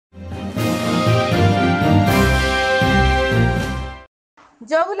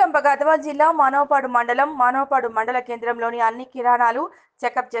జోగులాంబ గద్వాల జిల్లా మానవపాడు మండల కేంద్రంలోని అన్ని కిరాణాలు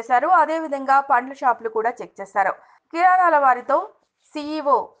చెకప్ చేశారు. అదేవిధంగా పండ్ల షాపులు కూడా చెక్ చేశారు. కిరాణాల వారితో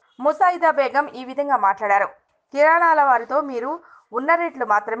సీఈఓ ముసాయిదా బేగం ఈ విధంగా మాట్లాడారు. కిరాణాల వారితో మీరు ఉన్న రేట్లు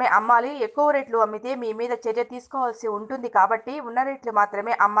మాత్రమే అమ్మాలి, ఎక్కువ రేట్లు అమ్మితే మీ మీద చర్య తీసుకోవాల్సి ఉంటుంది కాబట్టి ఉన్న రేట్లు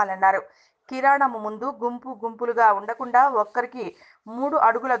మాత్రమే అమ్మాలన్నారు. కిరాణం ముందు గుంపులుగా ఉండకుండా ఒక్కరికి 3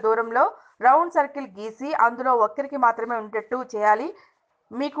 అడుగుల దూరంలో రౌండ్ సర్కిల్ గీసి అందులో ఒక్కరికి మాత్రమే ఉండేట్టు చేయాలి.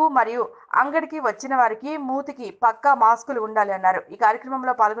 మీకు మరియు అంగడికి వచ్చిన వారికి మూతికి పక్కా మాస్కులు ఉండాలి అన్నారు. ఈ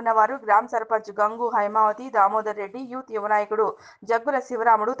కార్యక్రమంలో పాల్గొన్న వారు గ్రామ సర్పంచ్ గంగు హైమావతి, దామోదర్ రెడ్డి, యూత్ యువ నాయకుడు జగ్గుల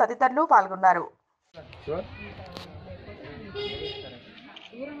శివరాముడు తదితరులు పాల్గొన్నారు.